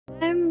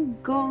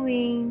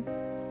going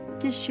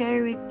to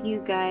share with you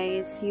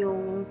guys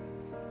yung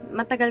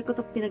matagal ko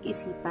to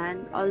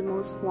pinag-isipan,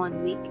 almost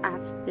 1 week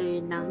after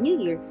ng New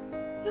Year.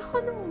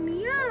 Ayoko na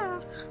umiyak.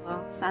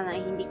 Sana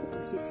ay hindi ko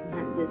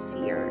pagsisihan this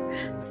year.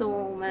 So,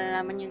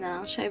 malalaman nyo na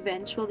lang siya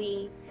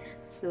eventually.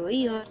 So,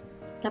 ayun.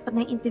 Dapat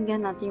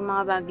naiintindihan natin yung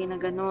mga bagay na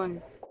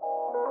ganun.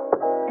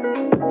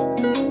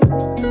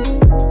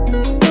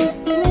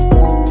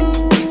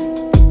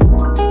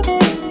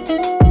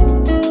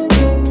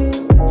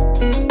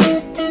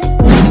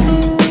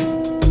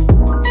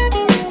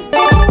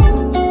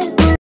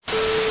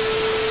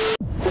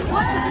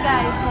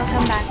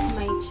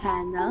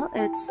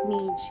 It's me,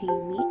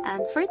 Jamie,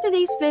 and for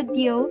today's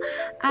video,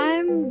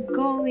 I'm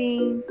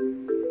going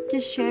to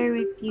share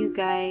with you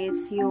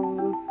guys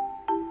yung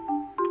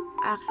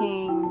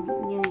aking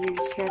New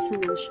Year's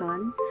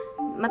resolution.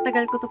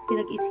 Matagal ko to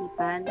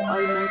pinag-isipan,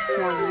 almost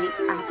 1 week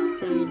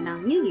after ng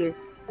New Year.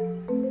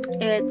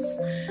 It's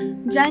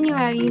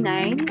January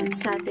 9,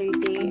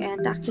 Saturday,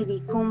 and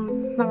actually,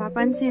 kung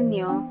mapapansin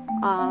nyo,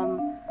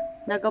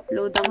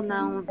 nag-upload ako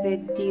ng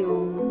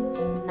video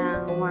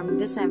ng Warm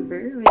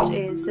December, which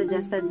is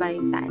suggested by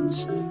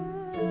Taj,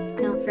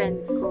 ng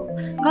friend ko,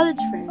 college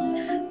friend.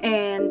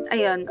 And,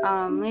 ayun,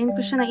 ngayon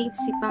ko siya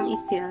naisipang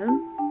i-film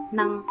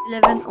ng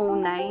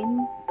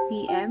 11:09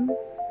 PM.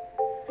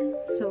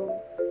 So,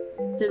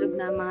 tulog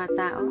na mga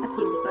tao at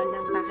hindi ko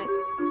alam bakit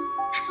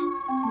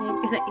ngayon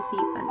ko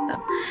naisipan to.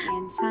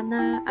 And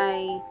sana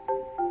ay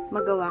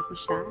magawa ko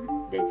siya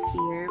this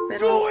year.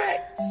 Pero,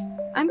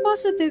 I'm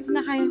positive na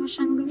kaya ko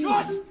siyang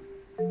gawin.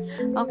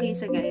 Okay,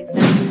 so guys,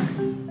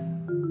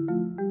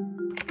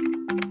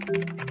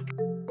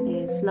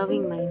 is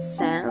loving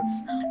myself.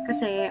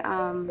 Kasi,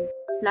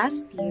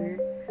 last year,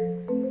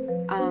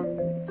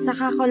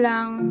 saka ko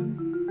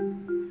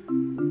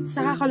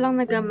lang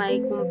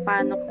nagamay kung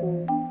paano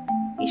ko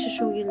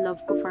i-show yung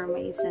love ko for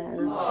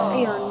myself.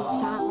 Ayun,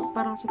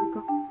 parang sabi ko,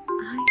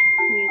 ay,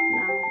 wait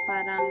lang,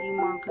 parang yung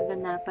mga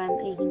kaganapan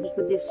ay hindi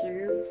ko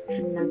deserve.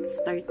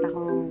 Nag-start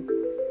ako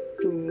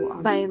to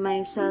buy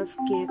myself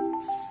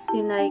gifts.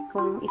 Tinry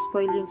kong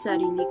spoil yung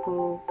sarili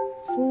ko.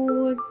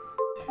 Food.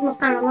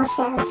 Mukha mo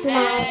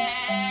self-love.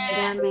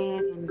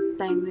 Gamit.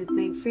 Time with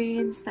my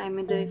friends. Time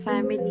with my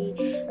family.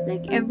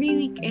 Like, every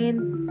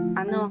weekend,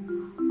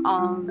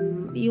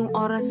 yung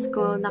oras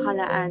ko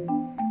nakalaan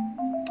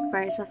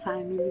para sa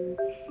family.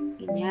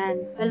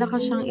 Ganyan. Wala ko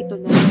siyang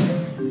ituloy.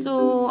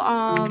 So,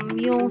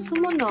 yung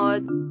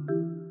sumunod,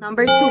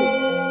 number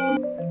 2.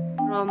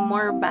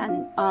 More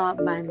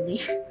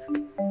bonding.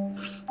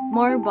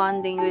 More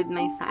bonding with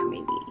my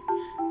family.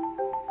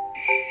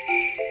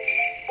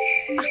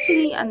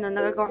 Actually,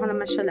 nagagawa ko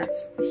naman siya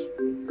last.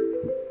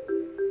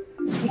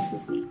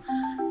 Excuse me.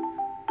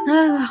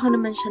 Nagagawa ko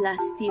naman siya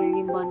last year,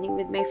 yung bonding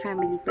with my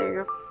family.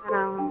 Pero,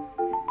 parang,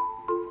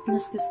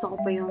 mas gusto ko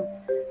pa yung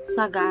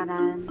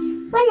sagaran.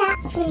 Wala.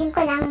 Feeling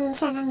ko lang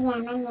minsan ang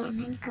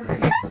yaman-yaman ko.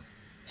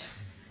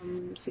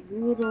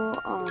 Siguro,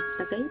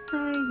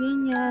 Tagaytay,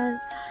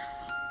 ganyan.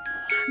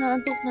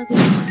 Naantok na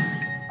din.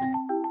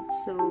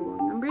 So,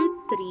 number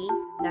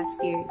 3, last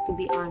year, to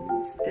be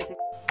honest. Kasi,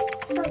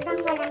 sobrang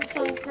walang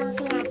sense ng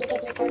sinabi ko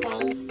dito,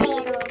 guys.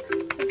 Pero,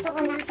 gusto ko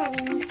lang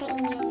sabihin sa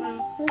inyo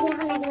na hindi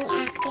ako naging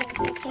active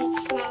sa church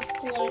last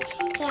year.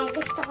 Kaya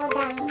gusto ko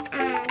lang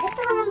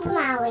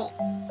bumawi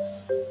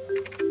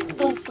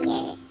this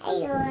year.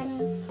 Ayun.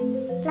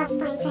 Plus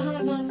point sa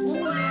heaven.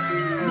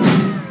 Ganyan.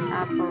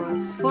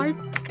 Tapos, fourth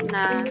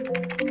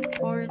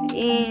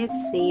is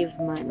save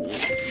money.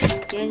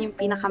 Yan yung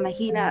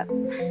pinakamahirap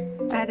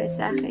para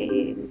sa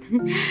akin.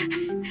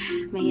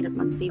 Mahirap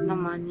mag-save ng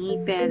money,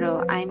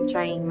 pero I'm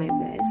trying my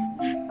best.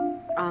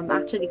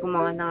 Actually,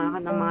 gumawa na ako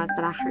ng mga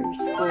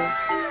trackers ko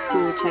to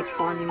check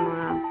po ano yung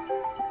mga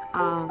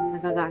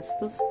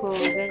nagagastos ko,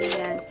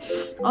 ganyan.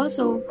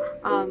 Also,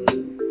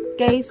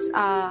 guys,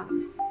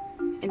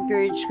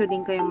 encourage ko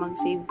din kayo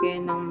mag-save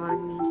kayo ng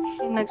money.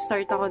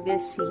 Nag-start ako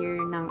this year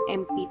ng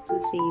MP2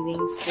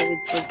 savings ko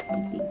with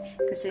pag-ibig.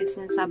 Kasi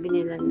sinasabi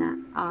nila na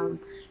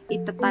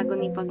itatago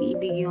ni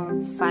pag-ibig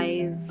yung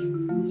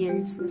 5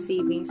 years na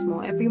savings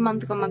mo. Every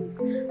month ka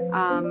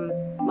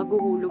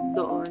maghuhulog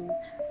doon.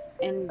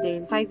 And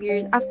then,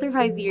 after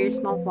 5 years,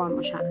 makukuha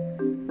mo siya.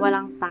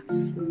 Walang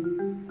tax yun.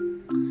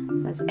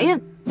 Tapos,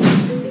 ayun.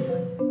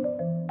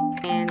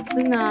 And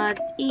sunod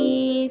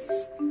is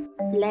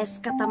less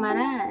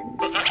katamaran.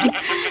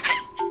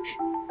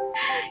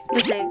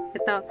 Kasi,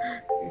 ito,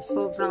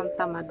 sobrang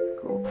tamad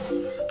ko.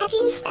 At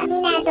least,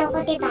 aminado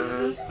ko, diba?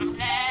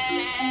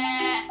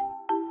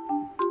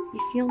 You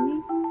feel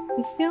me?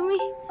 You feel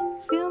me?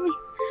 You feel me?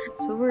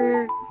 So,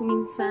 work,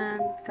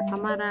 minsan,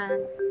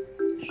 katamaran,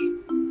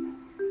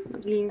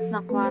 maglinis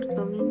ng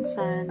kwarto,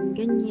 minsan,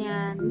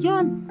 ganyan.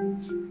 Yun!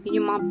 Yun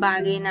yung mga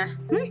bagay na,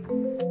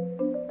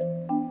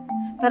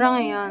 Pero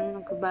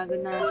ngayon, magbabago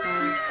na ako.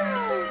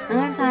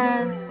 Hanggang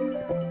sa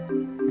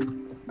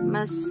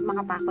mas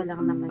makapako lang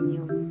naman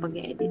yung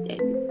pag-edit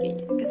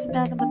ganyan. Kasi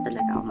naman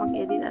talaga ako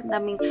mag-edit. Ang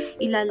daming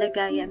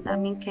ilalagay, ang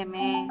daming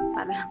keme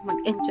para lang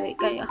mag-enjoy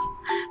kayo.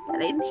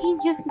 Pero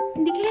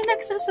hindi kayo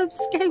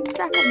nagsasubscribe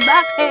sa akin.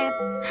 Bakit?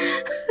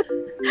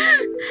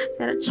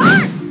 Pero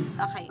CHAR!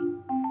 Okay.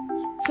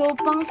 So,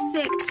 pang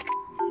 6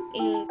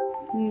 is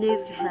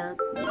live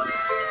healthy.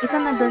 Isa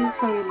na doon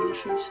sa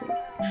relationship.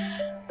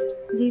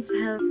 Live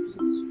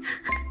healthy.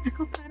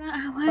 Ako parang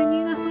awa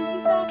niyo na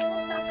hindi ako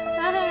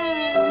saktan.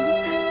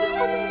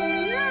 Ako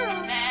na.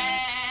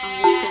 Ang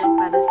wish ko lang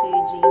para sa'yo,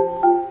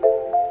 Jamie.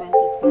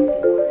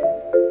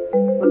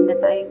 2021. Huwag na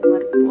tayong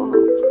marupok.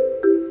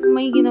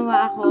 May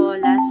ginawa ako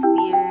last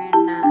year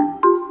na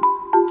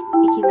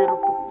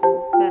ikinarupok ko.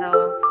 Pero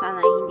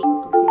sana ay hindi ko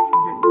itong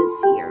sisihan this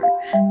year.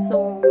 So,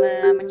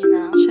 malalaman nyo na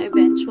lang siya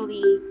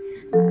eventually.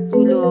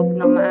 Tulog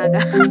na maaga.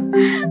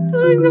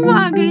 Tulog na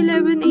maaga,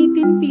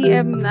 11:18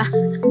 PM na.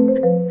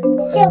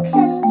 Jokes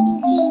on me,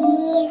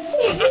 bitches!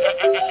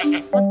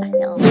 What the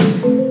hell?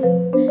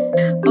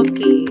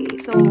 Okay,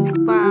 so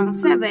pang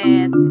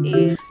 7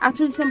 is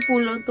actually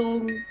simpulo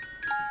tong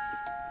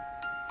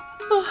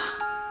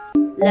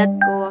let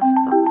go of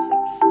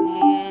toxic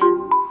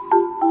friends.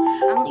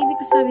 Ang ibig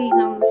ko sabihin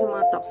lang sa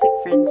mga toxic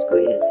friends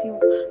ko is yung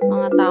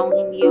mga taong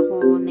hindi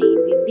ako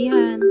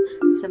naiintindihan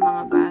sa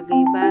mga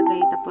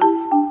bagay-bagay, tapos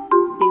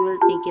they will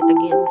take it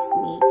against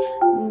me.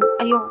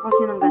 Ayoko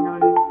kasi ng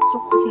ganon. So,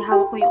 kasi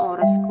hawak ko yung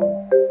oras ko.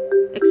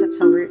 Except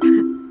sa work.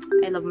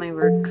 I love my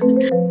work.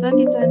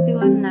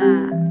 2021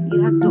 na.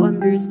 You have to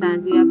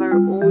understand, we have our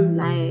own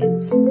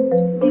lives.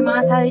 May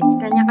mga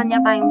kanya-kanya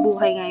tayong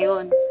buhay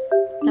ngayon.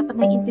 Dapat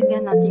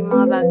naiintindihan natin yung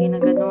mga bagay na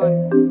ganon.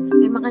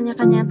 May mga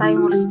kanya-kanya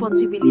tayong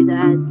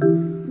responsibilidad.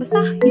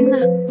 Basta, yun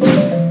na.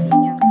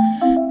 Yun.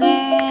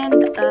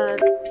 And,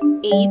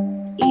 8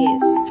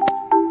 is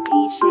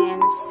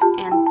patience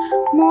and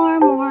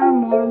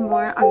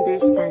more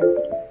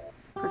understanding.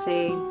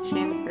 Kasi,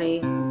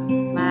 syempre,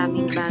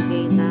 maraming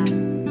bagay na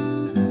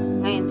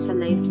ngayon sa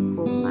life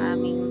ko,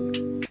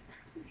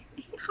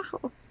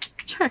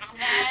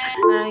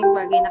 maraming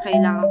bagay na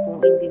kailangan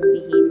kong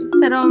intindihin.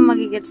 Pero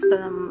magigets to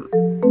ng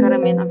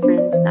karamihan ng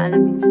friends na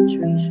alam yung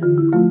situation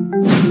ko.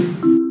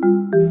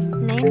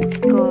 9th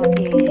ko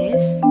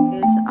is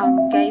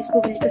guys,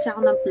 bumili kasi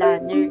ako ng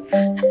planner.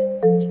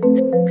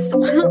 Gusto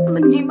ko lang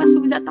naman may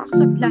masulat ako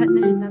sa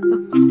planner na to.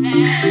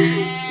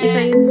 Isa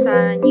yun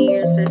sa New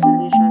Year's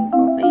resolution ko.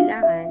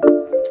 Kailangan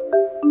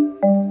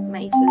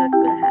maisulat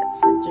ko lahat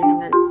sa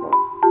journal ko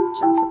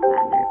tsaka sa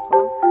planner ko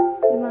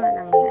yung mga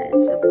nangyari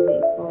sa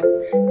buhay ko.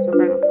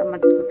 Sobrang tamad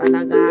ko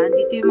talaga.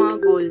 Andito yung mga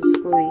goals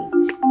ko eh.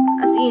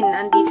 As in,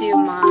 andito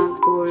yung mga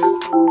goals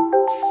ko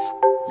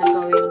na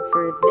gawin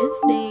for this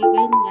day,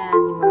 ganyan,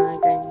 yung mga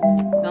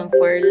ganyan. Hanggang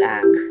 4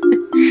 lang.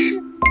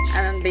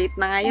 Anong date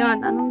na ngayon?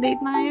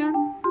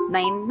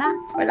 9 na?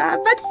 Wala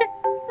pa din.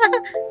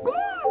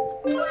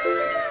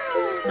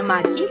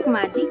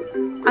 Magic.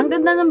 Ang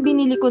ganda ng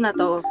binili ko na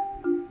to.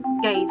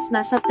 Guys,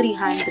 nasa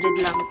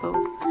 300 lang to.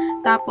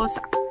 Tapos,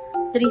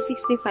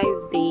 365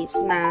 days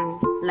ng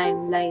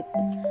Limelight.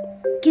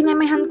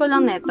 Kinemahan ko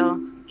lang neto.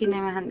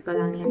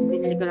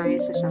 Binili ko lang yun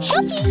sa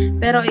Shopee.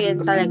 Pero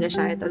ayan talaga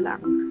siya. Ito lang.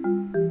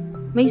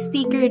 May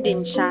sticker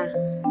din siya.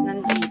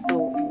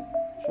 Nandito.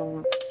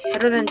 So,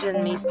 pero nandyan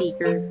may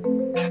sticker.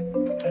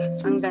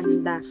 Ang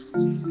ganda.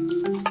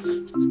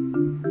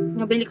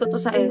 Nabili ko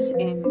to sa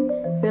SM.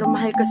 Pero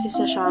mahal kasi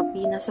sa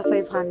Shopee. Nasa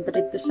 500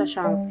 to sa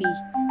Shopee.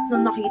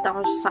 Nung nakita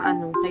ko sa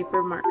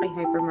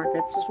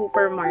hypermarket. Sa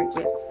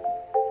supermarket.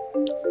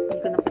 Hindi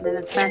ko na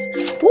pinalagpas.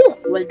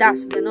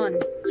 Waldas. Ganon.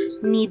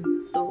 Need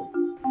to.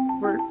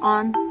 We're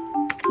on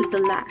to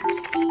the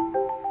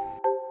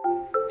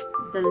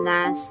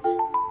last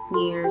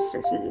New Year's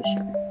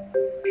resolution.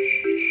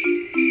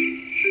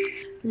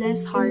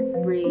 Less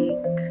heartbreak.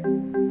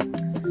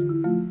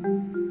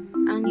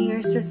 Ang New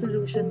Year's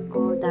resolution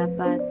ko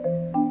dapat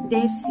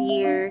this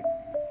year,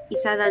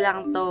 isa na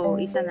lang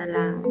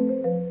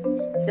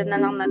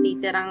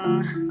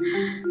natitirang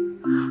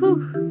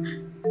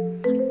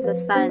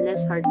basta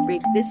less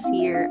heartbreak this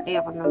year.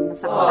 Ayoko na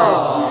masaktan.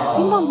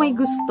 Sino may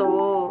gusto?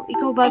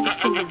 Ikaw ba?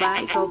 Gusto mo ba?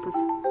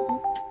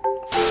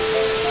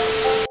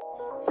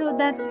 So,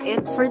 that's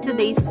it for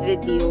today's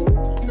video.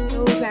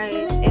 So,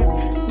 guys, if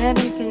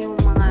meron kayong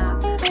mga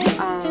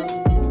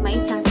may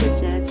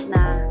suggest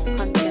na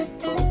content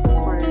ko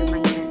for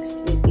my next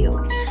video,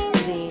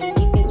 then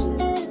you can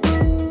just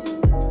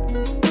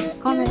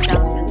comment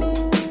down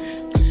below.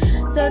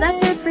 So, that's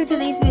it for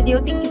today's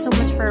video. Thank you so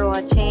much for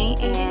watching.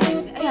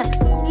 And, ayan,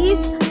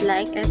 please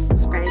like and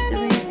subscribe to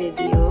my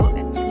video.